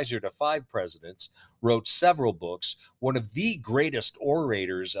advisor to 5 presidents, wrote several books, one of the greatest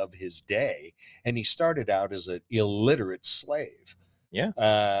orators of his day, and he started out as an illiterate slave. Yeah.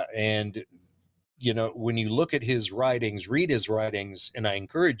 And when you look at his writings, read his writings, and I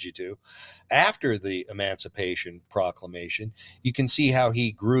encourage you to, after the Emancipation Proclamation, you can see how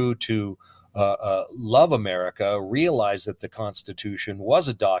he grew to love America, realize that the Constitution was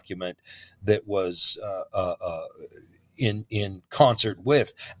a document that was in concert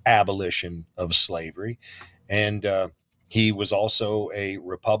with abolition of slavery. And he was also a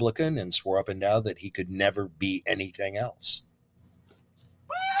Republican and swore up and down that he could never be anything else.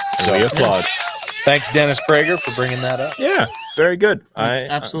 So we applaud. Thanks, Dennis Prager, for bringing that up. Yeah, very good.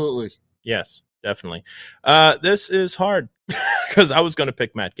 Absolutely. Yes, definitely. This is hard because I was going to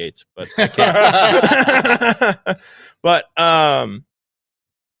pick Matt Gaetz, but I can't. But I'll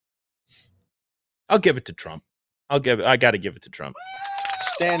give it to Trump. I got to give it to Trump.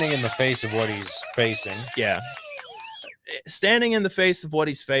 Standing in the face of what he's facing. Yeah. Standing in the face of what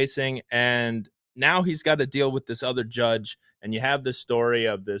he's facing, and now he's got to deal with this other judge. And you have this story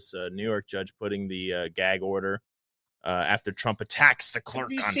of this New York judge putting the gag order after Trump attacks the clerk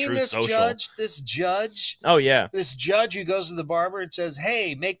Have you on seen Truth this Social. judge? This judge? Oh, yeah. This judge who goes to the barber and says,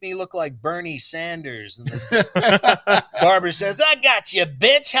 "Hey, make me look like Bernie Sanders." And the barber says, "I got you,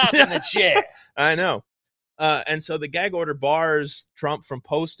 bitch. Hop in the chair." I know. And so the gag order bars Trump from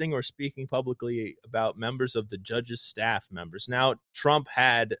posting or speaking publicly about members of the judge's staff members. Now, Trump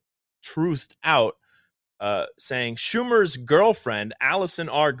had truthed out saying Schumer's girlfriend, Allison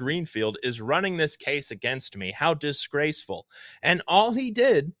R. Greenfield, is running this case against me. How disgraceful. And all he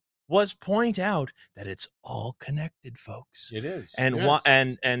did was point out that it's all connected, folks. It is. And Yes.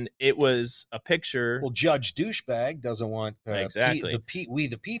 and it was a picture. Well, Judge Douchebag doesn't want Exactly. we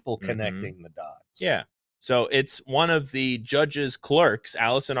the people connecting the dots. Yeah. So it's one of the judge's clerks,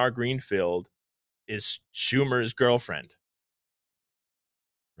 Allison R. Greenfield, is Schumer's girlfriend.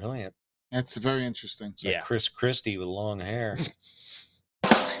 Brilliant. It's very interesting. It's like Chris Christie with long hair.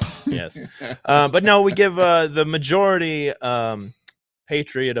 Yes. But no, we give the majority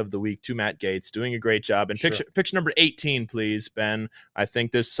Patriot of the Week to Matt Gaetz, doing a great job. And picture number 18, please, Ben. I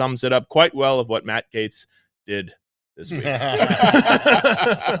think this sums it up quite well of what Matt Gaetz did this week.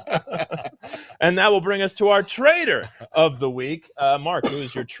 And that will bring us to our traitor of the week. Mark, who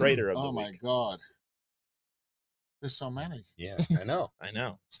is your traitor of the week? Oh, my God. There's so many. Yeah, I know. I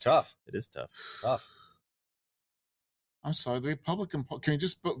know. It's tough. It is tough. Tough. I'm sorry, the Republican. Can you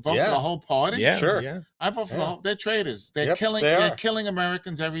just vote for the whole party? Yeah, sure. Yeah. I vote for the whole. They're traitors. They're Yep, killing. they They're are. killing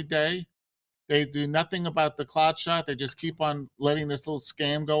Americans every day. They do nothing about the clot shot. They just keep on letting this little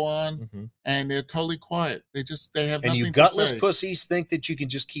scam go on, and they're totally quiet. They have. And nothing you to gutless say. pussies think that you can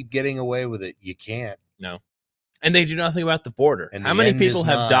just keep getting away with it. You can't. No. And they do nothing about the border. And how the many end people is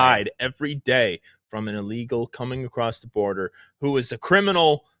have nigh. died every day from an illegal coming across the border who is a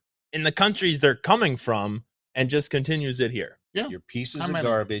criminal in the countries they're coming from and just continues it here? Yeah. You're pieces How of many?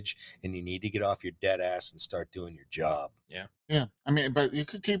 garbage, and you need to get off your dead ass and start doing your job. Yeah. Yeah, I mean, but you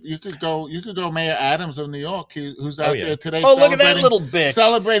could go Mayor Adams of New York, who's out there today. Oh, look at that little bitch.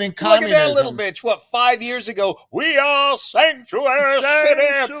 Celebrating Look communism. at that little bitch. What, 5 years ago? We are Sanctuary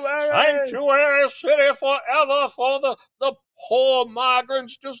City. Sanctuary City forever for the poor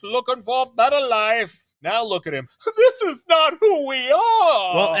migrants just looking for a better life. Now look at him. This is not who we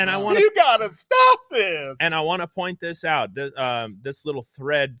are. Well, and I want You got to stop this. And I want to point this out. This little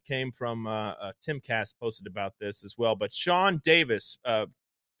thread came from Tim Cass posted about this as well. But Sean Davis,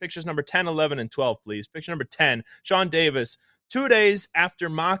 pictures number 10, 11, and 12, please. Picture number 10, Sean Davis, 2 days after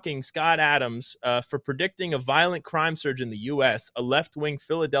mocking Scott Adams for predicting a violent crime surge in the U.S., a left-wing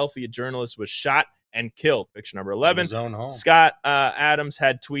Philadelphia journalist was shot and killed. Picture number 11, his own home. Scott Adams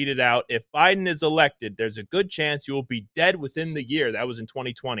had tweeted out, if Biden is elected, there's a good chance you will be dead within the year. That was in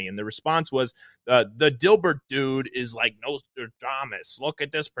 2020. And the response was, the Dilbert dude is like Nostradamus. Look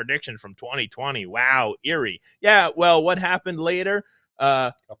at this prediction from 2020. Wow, eerie. Yeah, well, what happened later?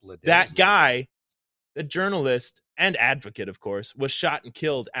 Couple of days That later. guy, the journalist and advocate, of course, was shot and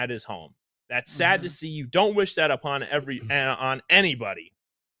killed at his home. That's sad to see. You don't wish that upon on anybody.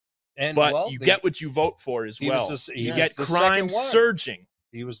 And But you get what you vote for as well. You get crime surging.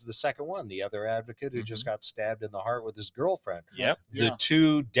 He was the second one, the other advocate who just got stabbed in the heart with his girlfriend. Yep. The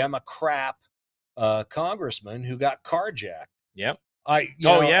two Democrat congressmen who got carjacked. Yep. I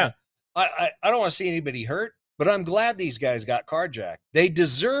don't want to see anybody hurt, but I'm glad these guys got carjacked. They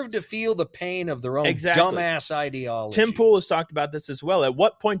deserve to feel the pain of their own dumbass ideology. Tim Pool has talked about this as well. At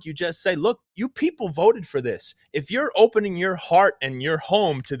what point you just say, look, you people voted for this. If you're opening your heart and your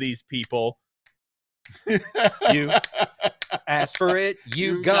home to these people, you asked for it,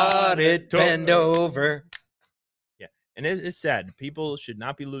 you got it, bend over. Yeah. And it's sad. People should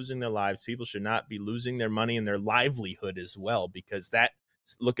not be losing their lives. People should not be losing their money and their livelihood as well, because that,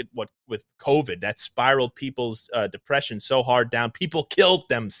 look at what with COVID, that spiraled people's depression so hard down. People killed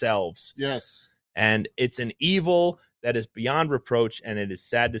themselves. Yes. And it's an evil that is beyond reproach, and it is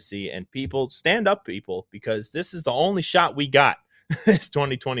sad to see. And people, stand up, people, because this is the only shot we got. It's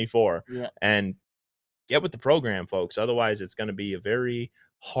 2024. Yeah. And get with the program, folks. Otherwise, it's going to be a very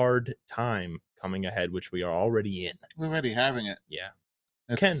hard time coming ahead, which we are already in. We're already having it. Yeah.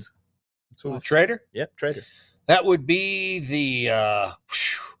 Ken. Traitor? Yep, traitor. That would be the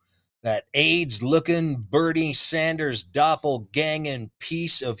that AIDS-looking Bernie Sanders doppelganging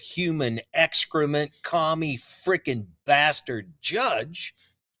piece of human excrement, commie frickin' bastard judge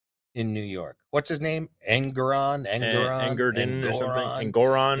in New York. What's his name? Engoron or something.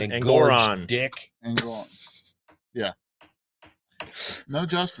 Engoron. Dick. Engoron. Yeah. No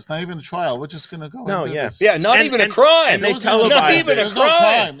justice, not even a trial. We're just going to go. No, and do yeah. this. Yeah, not even a crime. And they televise not even it. a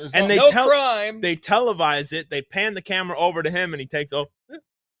crime. There's And no crime. They televise it. They pan the camera over to him, and he takes off.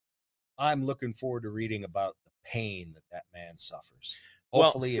 I'm looking forward to reading about the pain that man suffers. Well,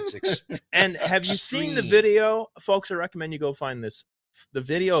 Hopefully it's extreme. And have you seen the video? Folks, I recommend you go find this. The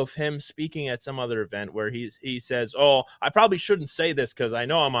video of him speaking at some other event where he says, oh, I probably shouldn't say this because I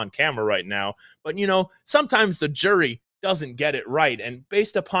know I'm on camera right now. But, sometimes the jury doesn't get it right. And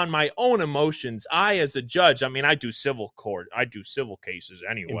based upon my own emotions, I, as a judge, I do civil court. I do civil cases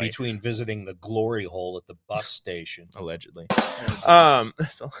anyway. In between visiting the glory hole at the bus station. Allegedly.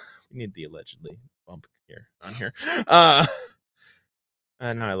 So we need the allegedly bump here on here.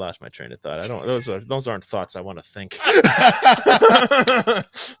 Now I lost my train of thought. I don't. Those aren't thoughts I want to think.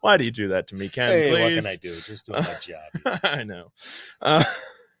 Why do you do that to me, Ken? Hey, please? what can I do? Just doing my job. I know.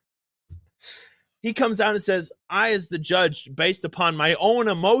 He comes out and says, I, as the judge, based upon my own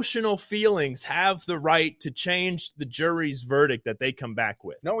emotional feelings, have the right to change the jury's verdict that they come back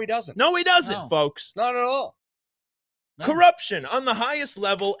with. No, he doesn't. No, he doesn't, No. folks. Not at all. No. Corruption on the highest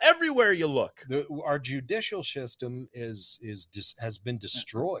level everywhere you look. Our judicial system has been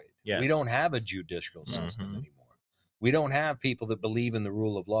destroyed. Yes. We don't have a judicial system Mhm. anymore. We don't have people that believe in the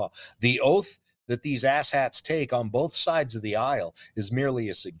rule of law. The oath that these asshats take on both sides of the aisle is merely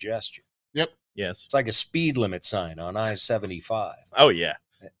a suggestion. Yep. Yes. It's like a speed limit sign on I-75. Oh, yeah.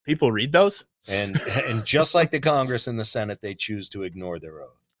 People read those? And just like the Congress and the Senate, they choose to ignore their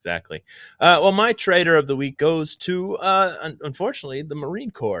oath. Exactly. Well, my trader of the week goes to, unfortunately, the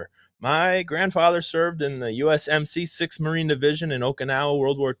Marine Corps. My grandfather served in the USMC 6th Marine Division in Okinawa,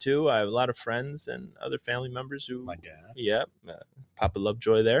 World War II. I have a lot of friends and other family members who... My dad. Yeah, Papa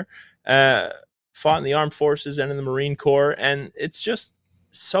Lovejoy there. Fought in the armed forces and in the Marine Corps. And it's just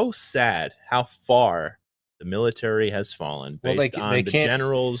so sad how far the military has fallen based on the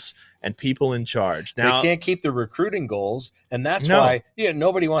generals and people in charge. Now, they can't keep the recruiting goals, and that's No. why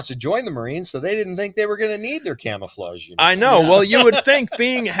nobody wants to join the Marines, so they didn't think they were going to need their camouflage uniform. I know. Yeah. Well, you would think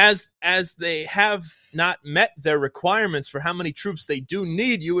being as they have not met their requirements for how many troops they do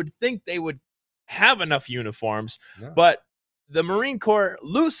need, you would think they would have enough uniforms. Yeah. But the Marine Corps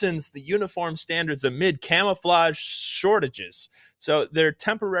loosens the uniform standards amid camouflage shortages. So they're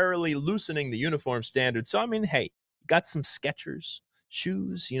temporarily loosening the uniform standards. So, I mean, hey, got some Skechers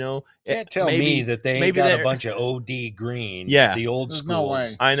shoes, Can't tell me that they ain't got a bunch of OD green. Yeah. The old There's schools. no way.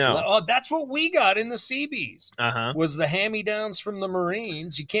 I know. Oh, that's what we got in the Seabees. Uh-huh. Was the hand-me-downs from the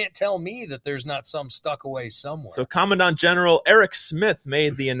Marines. You can't tell me that there's not some stuck away somewhere. So Commandant General Eric Smith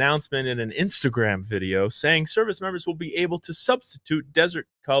made the announcement in an Instagram video saying service members will be able to substitute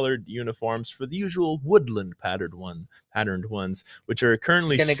desert-colored uniforms for the usual woodland patterned ones, which are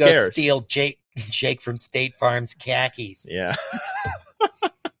currently gonna scarce. go steal Jake from State Farm's khakis. Yeah.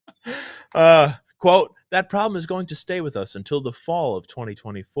 Quote, that problem is going to stay with us until the fall of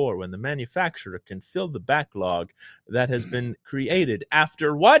 2024 when the manufacturer can fill the backlog that has been created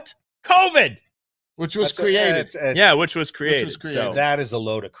after what? COVID. Which was That's created. Which was created. So, that is a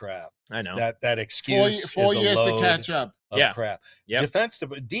load of crap. I know. That excuse Four is years a to load catch up. of crap. Yep. Defense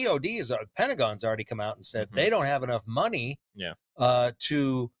DOD Pentagon's already come out and said they don't have enough money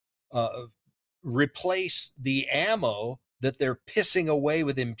to replace the ammo that they're pissing away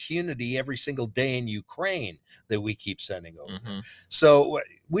with impunity every single day in Ukraine that we keep sending over. Mm-hmm. So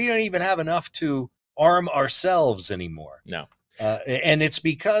we don't even have enough to arm ourselves anymore. No. And it's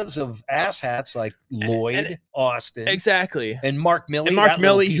because of asshats like Lloyd Austin. Exactly. And Mark Milley. And Mark that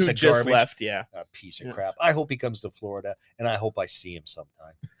little Milley, piece who of just garbage. left, yeah. A piece of crap. I hope he comes to Florida, and I hope I see him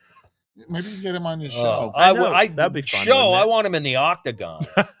sometime. Maybe you get him on your show. That'd be fun. I want him in the octagon.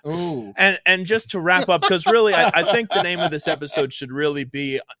 Ooh. And just to wrap up, because really, I think the name of this episode should really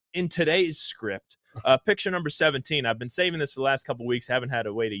be in today's script. Picture number 17. I've been saving this for the last couple of weeks. Haven't had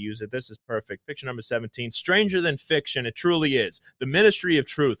a way to use it. This is perfect. Picture number 17. Stranger than fiction. It truly is. The ministry of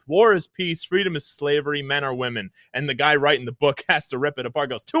truth. War is peace. Freedom is slavery. Men are women. And the guy writing the book has to rip it apart.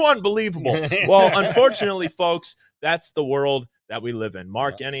 Goes, too unbelievable. Well, unfortunately, folks, that's the world that we live in.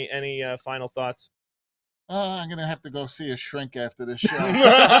 Mark, any final thoughts? I'm gonna have to go see a shrink after this show.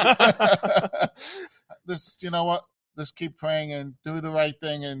 You know what? Just keep praying and do the right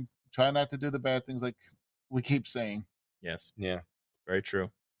thing and try not to do the bad things like we keep saying. Yes. Yeah. Very true.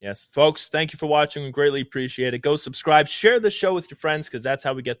 Yes. Folks, thank you for watching. We greatly appreciate it. Go subscribe. Share the show with your friends because that's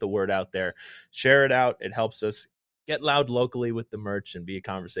how we get the word out there. Share it out. It helps us get loud locally with the merch and be a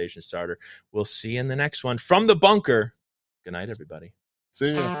conversation starter. We'll see you in the next one. From the bunker. Good night, everybody.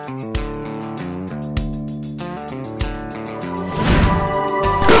 See ya.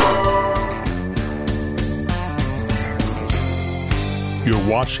 You're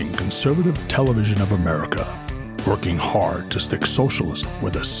watching Conservative Television of America, working hard to stick socialism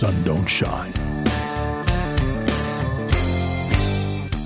where the sun don't shine.